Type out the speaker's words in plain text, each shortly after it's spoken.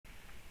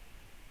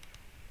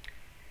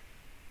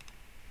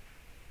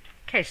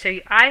Okay, so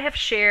I have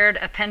shared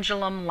a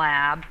Pendulum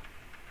Lab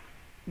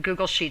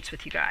Google Sheets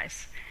with you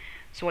guys.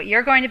 So what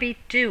you're going to be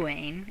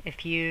doing,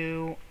 if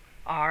you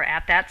are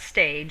at that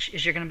stage,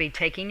 is you're going to be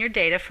taking your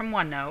data from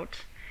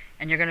OneNote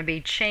and you're going to be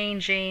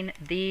changing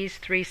these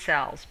three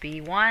cells,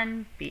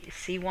 B1,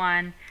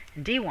 C1,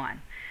 and D1.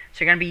 So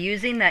you're going to be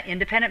using the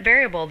independent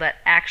variable that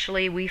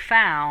actually we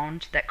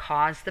found that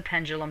caused the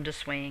pendulum to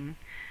swing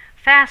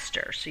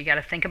faster. So you got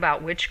to think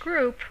about which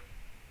group,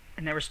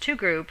 and there was two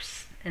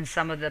groups in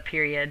some of the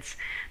periods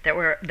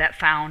that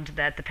found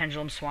that the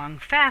pendulum swung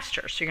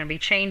faster. So you're going to be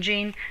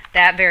changing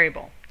that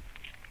variable.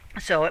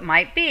 So it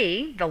might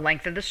be the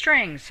length of the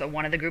string. So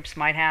one of the groups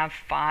might have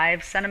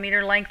 5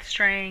 centimeter length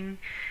string.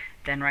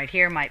 Then right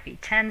here might be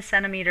 10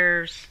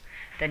 centimeters.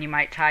 Then you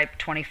might type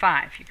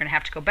 25. You're going to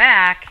have to go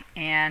back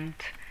and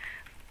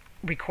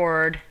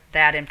record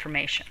that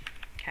information.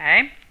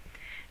 Okay?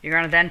 You're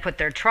going to then put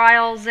their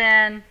trials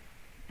in.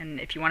 And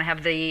if you want to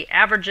have the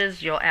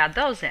averages, you'll add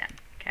those in.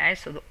 Okay,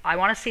 so I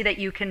want to see that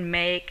you can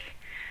make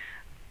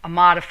a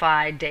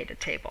modified data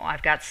table.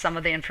 I've got some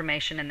of the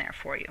information in there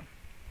for you.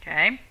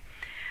 Okay,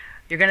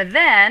 you're going to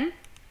then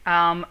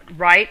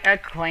write a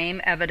claim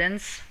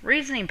evidence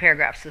reasoning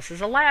paragraph. So this is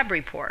a lab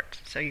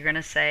report. So you're going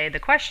to say the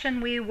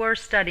question we were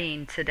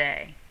studying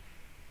today.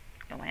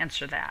 You'll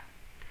answer that.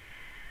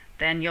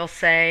 Then you'll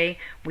say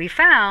we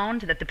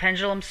found that the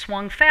pendulum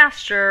swung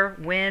faster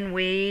when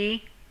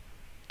we,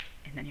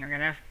 and then you're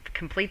going to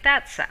complete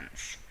that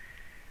sentence.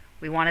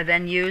 We want to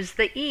then use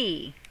the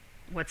E.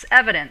 What's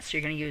evidence?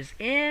 You're going to use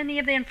any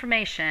of the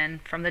information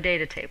from the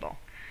data table.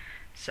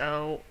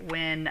 So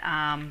when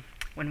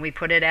we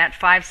put it at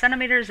 5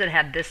 centimeters, it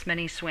had this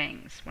many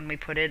swings. When we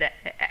put it at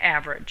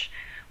average.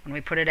 When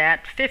we put it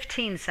at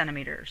 15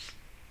 centimeters,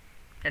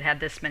 it had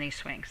this many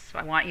swings. So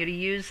I want you to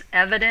use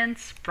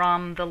evidence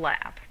from the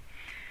lab.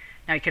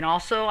 Now you can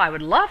also, I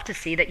would love to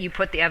see that you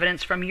put the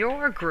evidence from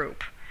your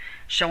group,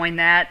 showing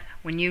that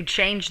when you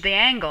changed the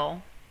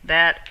angle,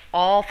 that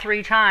all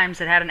 3 times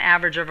it had an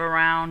average of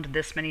around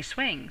this many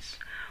swings.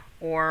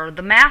 Or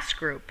the mass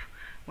group.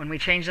 When we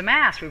changed the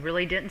mass, we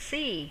really didn't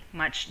see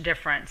much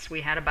difference.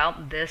 We had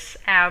about this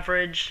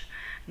average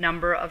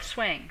number of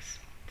swings.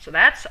 So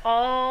that's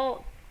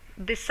all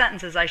the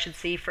sentences I should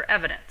see for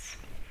evidence.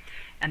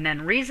 And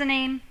then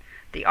reasoning,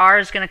 the R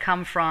is going to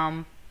come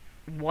from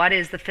what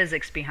is the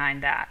physics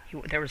behind that.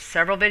 There were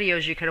several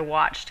videos you could have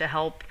watched to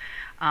help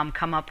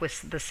come up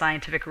with the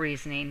scientific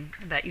reasoning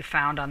that you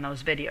found on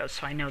those videos.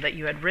 So I know that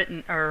you had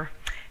written or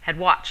had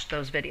watched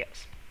those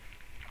videos.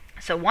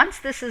 So once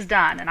this is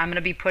done, and I'm going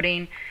to be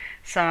putting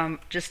some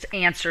just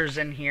answers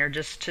in here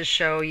just to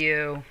show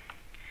you.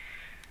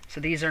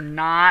 So these are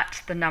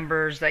not the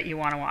numbers that you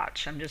want to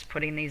watch. I'm just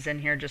putting these in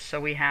here just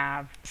so we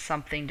have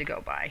something to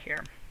go by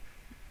here.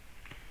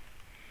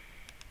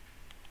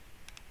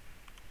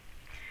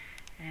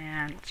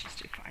 And let's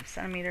just do 5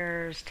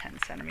 centimeters, 10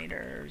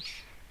 centimeters,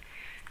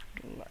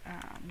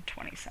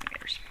 20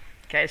 centimeters.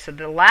 Okay, so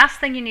the last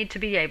thing you need to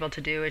be able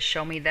to do is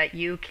show me that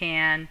you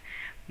can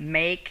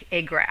make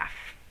a graph.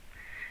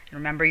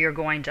 Remember, you're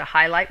going to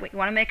highlight what you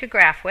want to make a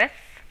graph with.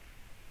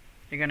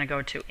 You're going to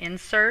go to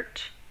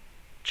Insert,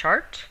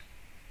 Chart.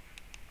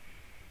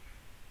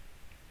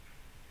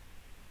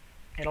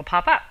 It'll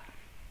pop up.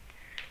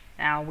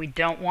 Now, we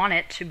don't want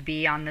it to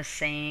be on the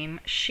same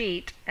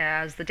sheet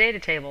as the data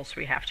table, so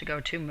we have to go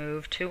to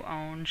Move to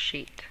Own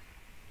Sheet.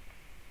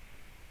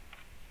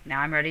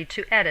 Now I'm ready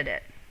to edit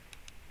it.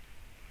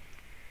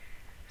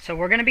 So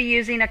we're going to be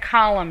using a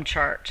column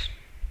chart.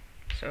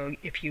 So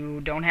if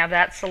you don't have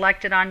that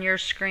selected on your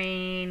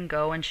screen,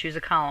 go and choose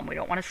a column. We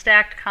don't want a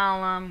stacked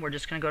column. We're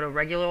just going to go to a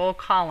regular old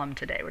column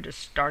today. We're just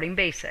starting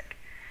basic.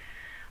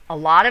 A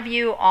lot of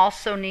you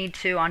also need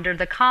to, under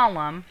the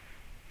column,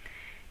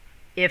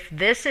 if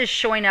this is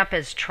showing up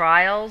as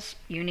trials,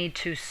 you need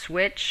to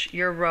switch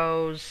your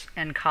rows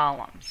and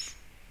columns.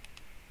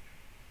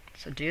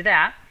 So do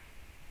that.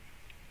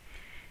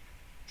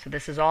 So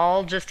this is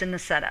all just in the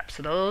setup.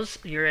 So those,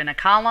 you're in a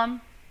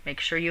column. Make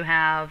sure you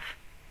have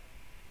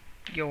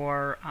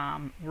your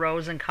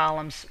rows and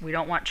columns. We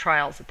don't want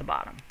trials at the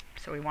bottom.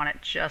 So we want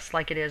it just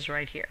like it is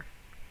right here.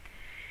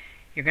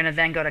 You're going to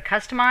then go to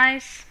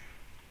Customize.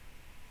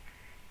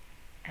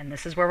 And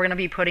this is where we're going to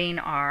be putting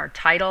our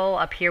title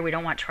up here. We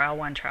don't want trial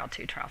 1, trial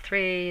 2, trial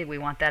 3. We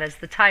want that as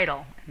the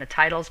title. And the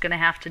title is going to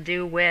have to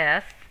do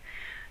with,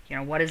 you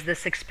know, what is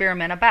this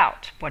experiment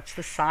about? What's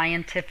the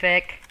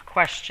scientific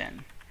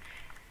question?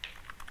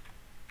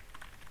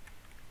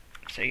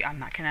 So I'm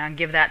not going to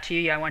give that to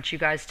you. I want you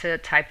guys to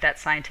type that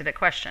scientific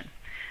question.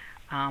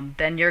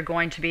 Then you're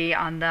going to be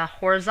on the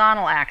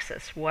horizontal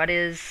axis. What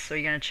is, so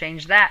you're going to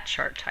change that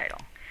chart title.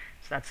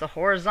 So that's the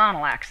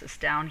horizontal axis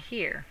down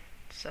here.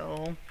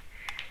 So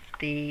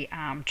the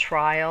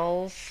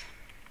trials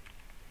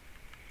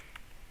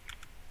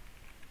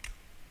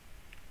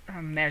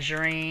are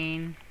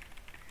measuring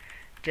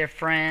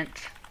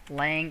different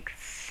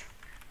lengths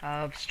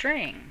of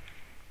string.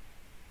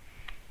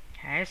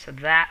 Okay, so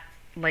that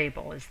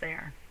label is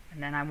there.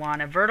 And then I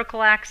want a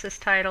vertical axis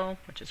title,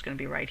 which is going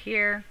to be right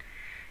here.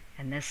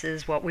 And this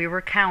is what we were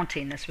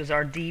counting. This was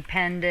our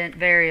dependent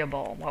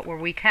variable. What were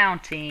we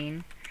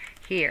counting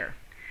here?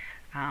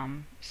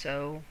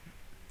 So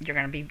you're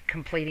going to be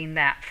completing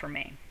that for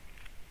me.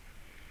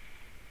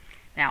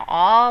 Now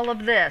all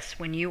of this,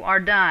 when you are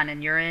done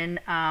and you're in,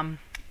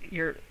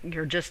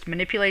 you're just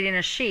manipulating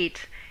a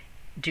sheet,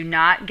 do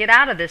not get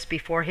out of this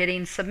before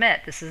hitting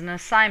submit. This is an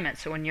assignment.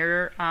 So when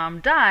you're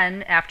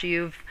done, after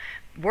you've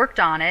worked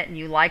on it and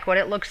you like what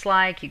it looks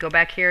like, you go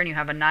back here and you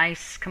have a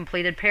nice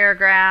completed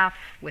paragraph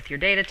with your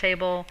data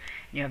table,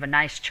 and you have a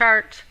nice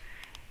chart.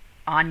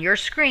 On your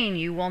screen,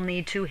 you will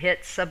need to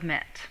hit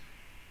submit.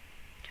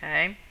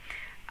 Okay?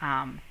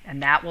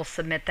 And that will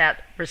submit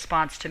that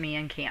response to me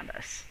in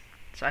Canvas.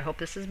 So I hope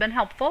this has been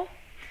helpful.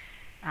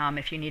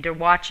 If you need to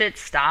watch it,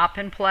 stop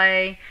and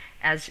play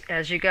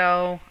as you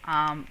go.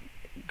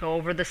 Go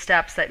over the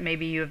steps that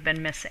maybe you have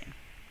been missing.